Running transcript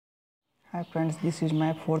Hi friends, this is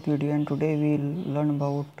my fourth video and today we will learn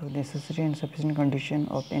about necessary and sufficient condition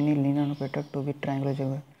of any linear operator to be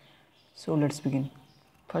triangularizable. So let's begin.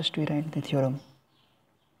 First we write the theorem.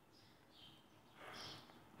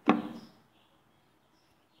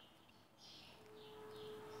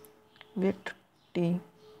 Let T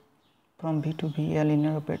from B to be a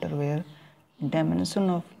linear operator where dimension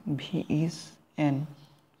of B is n.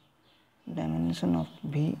 Dimension of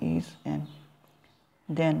B is n.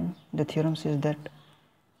 Then the theorem says that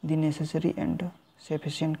the necessary and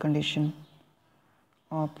sufficient condition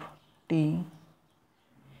of T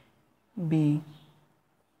be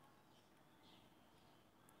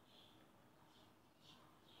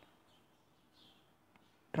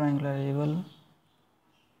triangularizable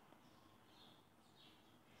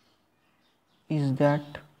is that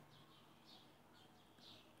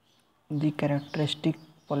the characteristic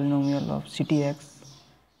polynomial of Ctx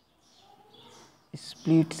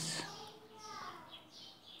splits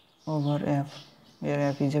over F, where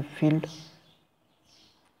F is a field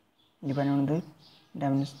depending on the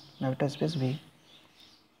dimension vector space V.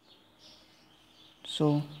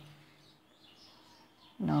 So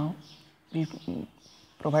now we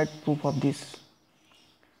provide proof of this.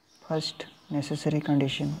 First, necessary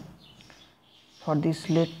condition. For this,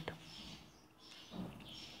 let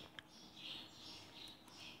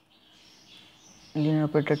linear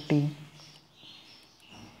operator T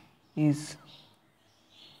is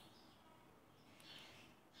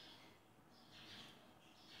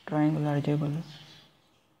triangularizable.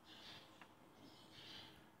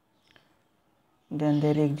 Then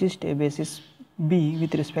there exists a basis B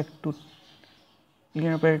with respect to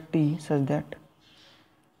linear operator T such that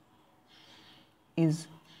is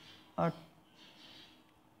a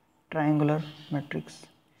triangular matrix.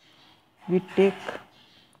 We take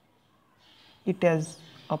it as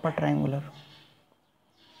upper triangular.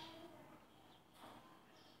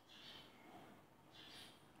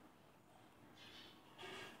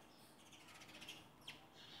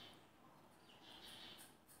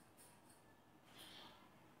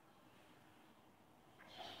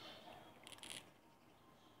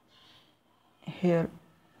 Here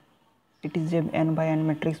it is a n by n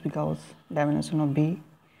matrix because dimension of B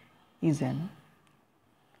is n.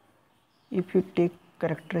 If you take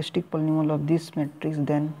characteristic polynomial of this matrix,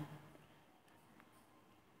 then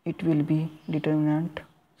it will be determinant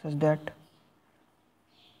such that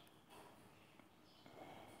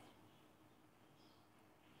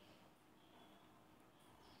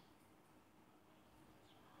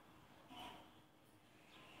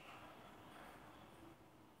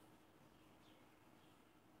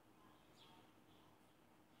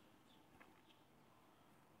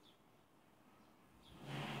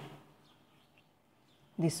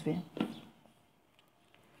this way,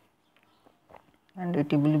 and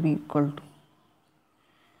it will be equal to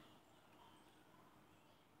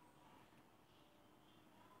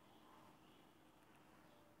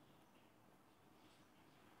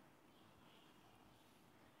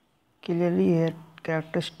clearly here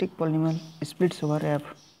characteristic polynomial splits over F,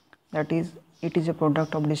 that is, it is a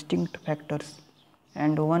product of distinct factors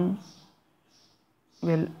and one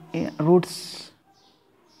roots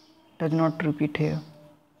does not repeat here.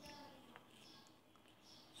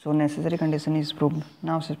 So necessary condition is proved.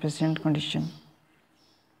 Now sufficient condition.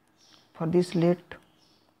 For this, let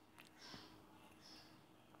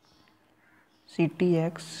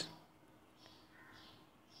Ctx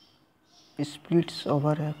splits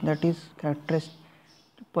over F, that is characteristic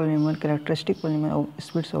polynomial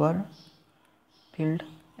splits over field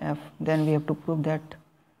F. Then we have to prove that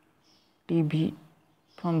Tb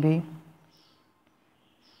from B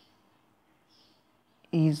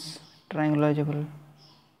is triangularizable.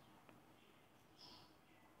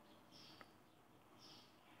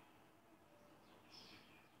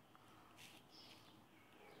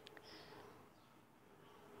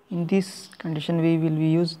 In this condition, we will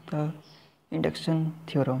use the induction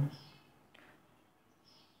theorem.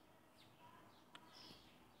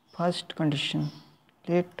 First condition,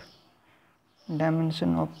 let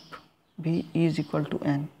dimension of B is equal to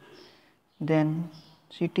n. Then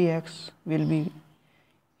Ctx will be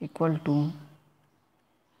equal to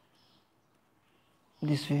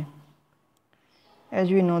this way. As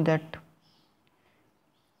we know that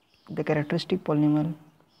the characteristic polynomial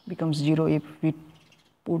becomes 0 if we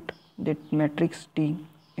put that matrix T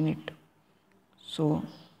in it. So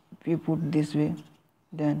if we put this way,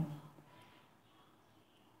 then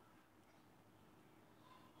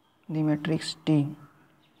the matrix T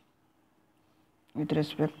with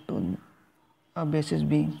respect to a basis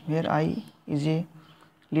B, where I is a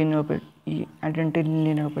linear operator, identity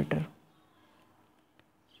linear operator.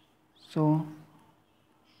 So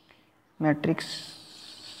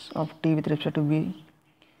matrix of T with respect to B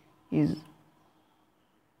is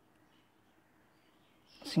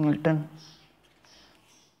singleton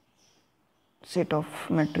set of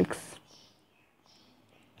matrix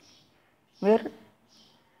where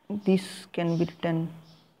this can be written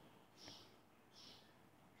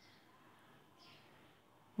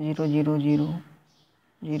 0 0 0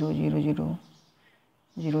 0 0 0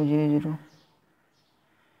 0 0 0.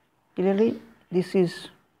 Clearly this is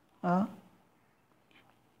a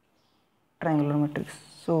triangular matrix.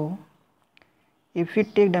 So if we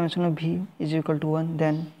take dimension of V is equal to 1,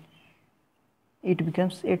 then it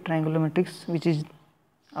becomes a triangular matrix, which is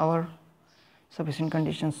our sufficient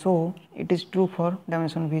condition. So it is true for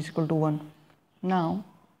dimension V is equal to 1. Now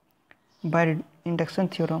by induction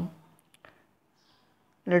theorem,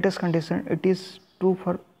 latest condition, it is true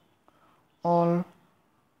for all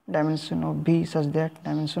dimension of B such that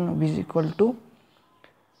dimension of B is equal to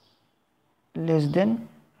less than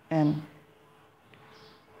n.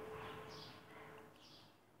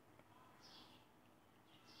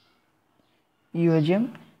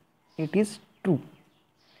 UAGM, it is true.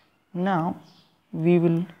 Now we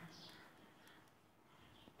will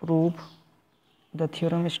prove the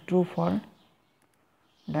theorem is true for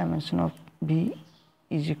dimension of B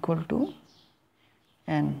is equal to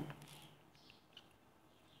n.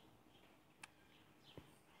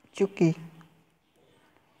 चूँकि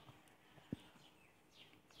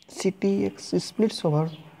CTX splits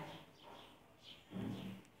over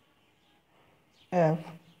F,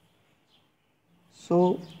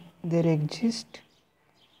 so there exists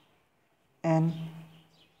an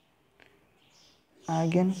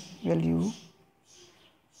eigenvalue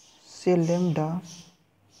say lambda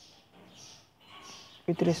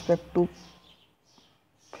with respect to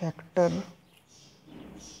factor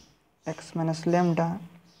x minus lambda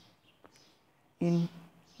in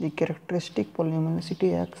the characteristic polynomial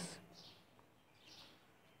CTX,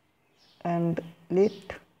 and let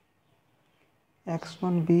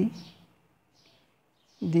x1 be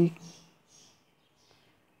the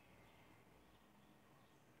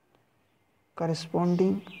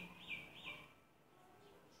corresponding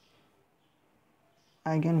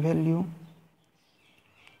eigenvalue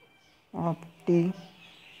of T,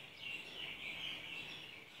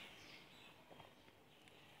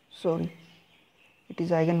 it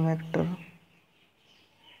is eigenvector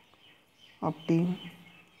of T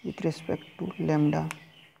with respect to lambda,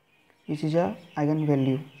 which is a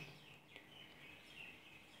eigenvalue.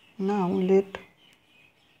 Now let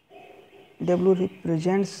W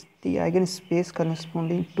represents the eigenspace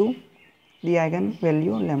corresponding to the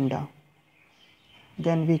eigenvalue lambda.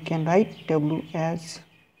 Then we can write W as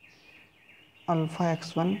alpha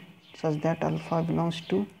x1 such that alpha belongs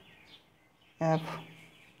to F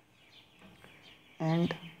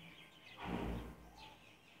and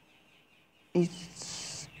it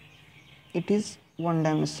is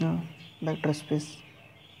one-dimensional vector space.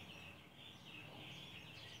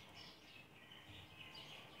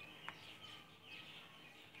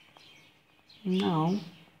 Now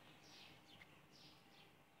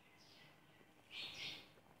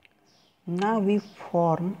we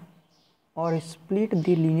form or split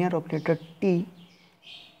the linear operator T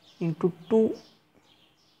into two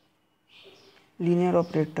linear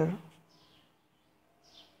operator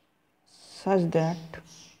such that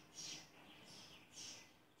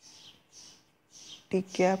T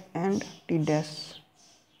cap and T dash,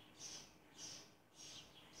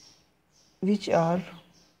 which are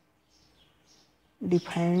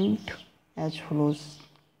defined as follows.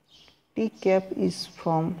 T cap is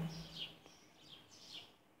from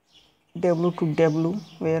W to W,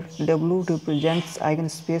 where W represents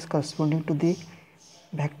eigenspace corresponding to the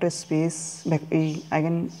vector space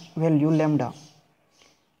eigenvalue lambda,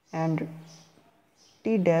 and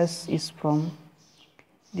T dash is from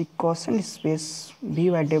the quotient space V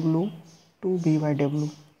by W to V by W.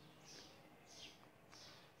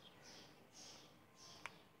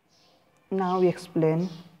 Now we explain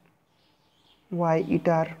why it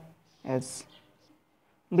are as.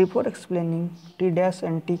 Before explaining T dash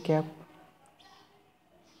and T cap,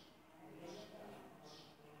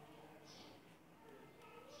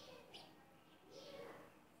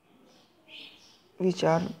 which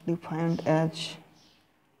are defined as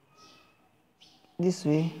this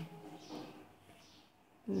way,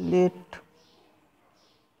 let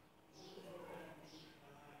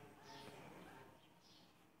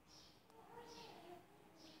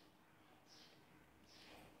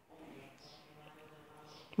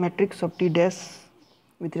matrix of T dash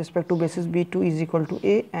with respect to basis B2 is equal to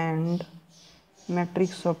A, and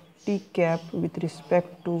matrix of T cap with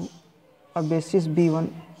respect to a basis B1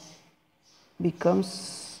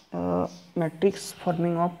 becomes a matrix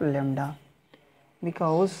forming of lambda,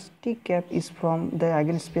 because T cap is from the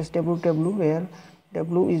eigenspace W where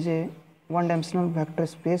W is a one-dimensional vector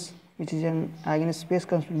space which is an eigenspace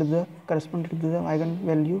corresponding to the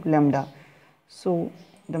eigenvalue lambda. So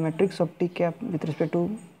the matrix of T cap with respect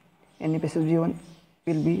to any basis V1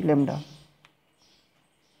 will be lambda.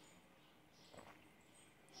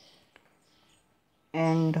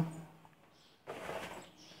 And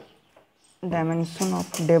dimension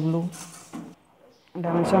of W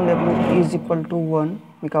is equal to 1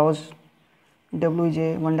 because W is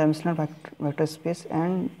a one-dimensional vector space,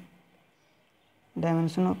 and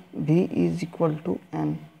dimension of V is equal to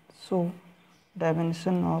n. So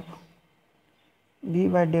dimension of V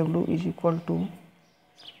by W is equal to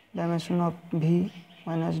dimension of V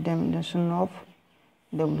minus dimension of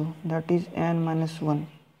W, that is n minus 1.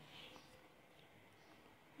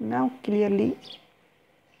 Now clearly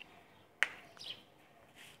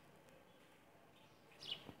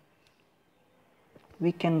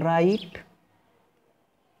we can write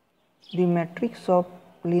the matrix of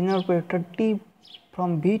linear operator T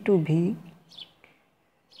from V to V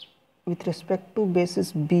with respect to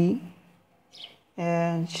basis B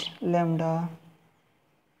as lambda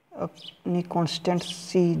any constant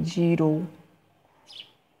C0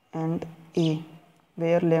 and A,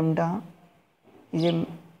 where lambda is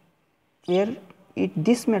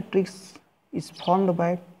this matrix is formed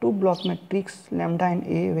by two block matrix lambda and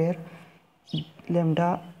A, where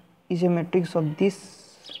lambda is a matrix of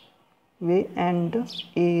this way and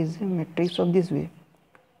A is a matrix of this way.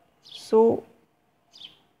 So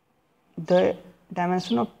the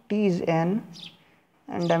dimension of T is n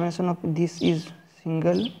and dimension of this is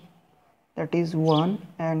single, that is 1,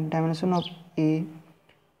 and dimension of A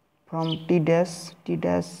from T dash B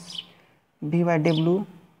by W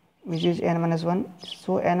which is n minus 1.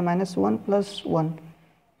 So n minus 1 plus 1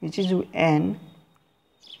 which is n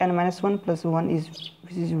minus 1 plus 1 is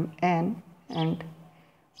which is n, and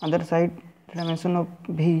other side the dimension of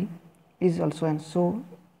V is also n. So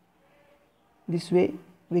this way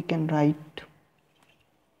we can write.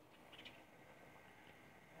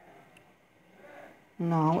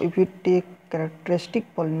 Now if we take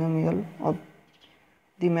characteristic polynomial of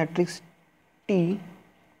the matrix T,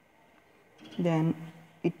 then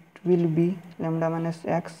it will be lambda minus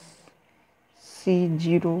x,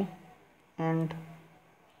 C0 and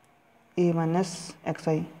A minus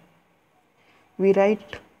xi. We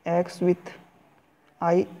write x with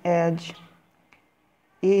I as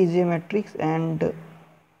A is a matrix, and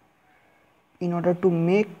in order to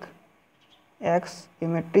make X a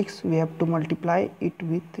matrix we have to multiply it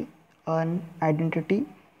with an identity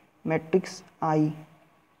matrix I,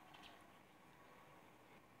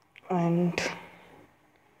 and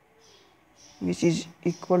which is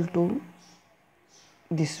equal to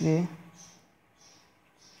this way.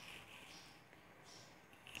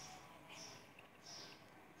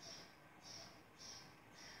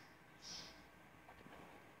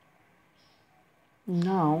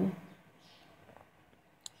 Now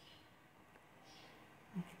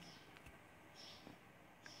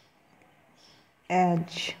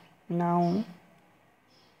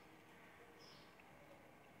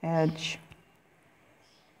as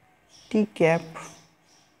T cap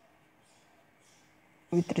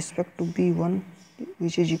with respect to B1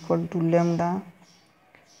 which is equal to lambda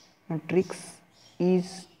matrix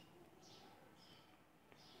is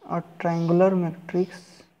a triangular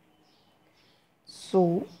matrix.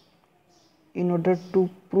 So in order to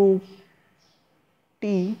prove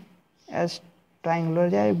T as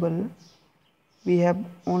triangularizable, we have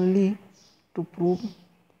only to prove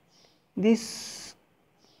this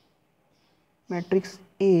matrix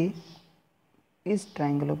A is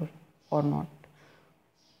triangulable or not.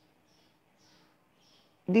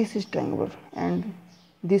 This is triangulable and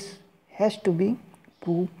this has to be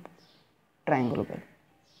proved triangulable,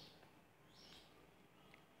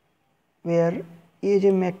 where A is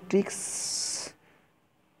a matrix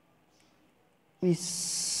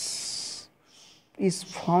is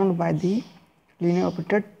formed by the linear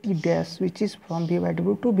operator T dash which is from B by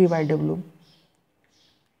W to B by W.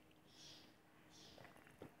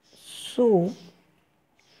 So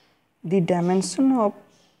the dimension of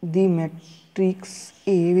the matrix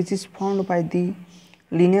A which is formed by the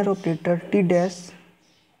linear operator T dash,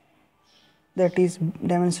 that is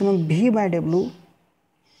dimension of B by W,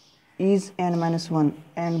 is n minus 1,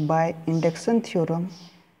 and by induction theorem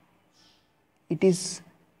it is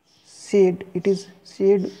said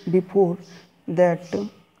before that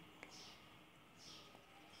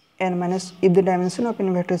n minus, if the dimension of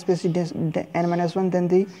any vector space is n minus 1, then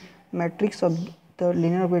the matrix of the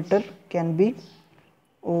linear operator can be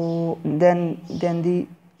then the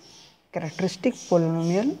characteristic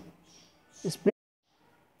polynomial split.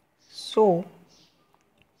 So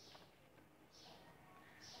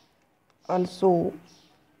also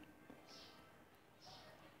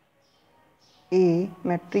A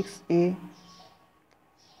matrix A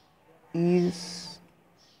is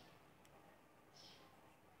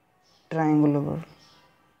triangular.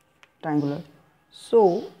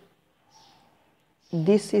 So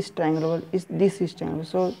this is triangular, this is triangular,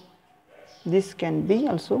 so this can be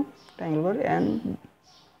also triangular, and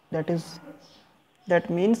that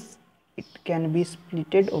means it can be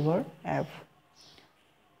splitted over F.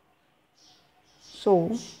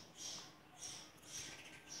 So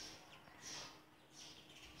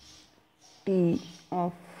T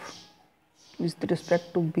of with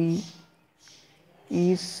respect to B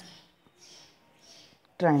is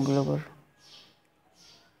triangular.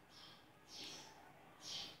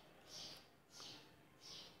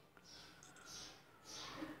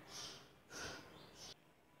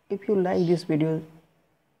 If you like this video,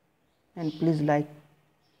 then please like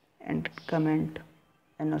and comment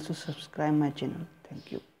and also subscribe my channel.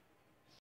 Thank you.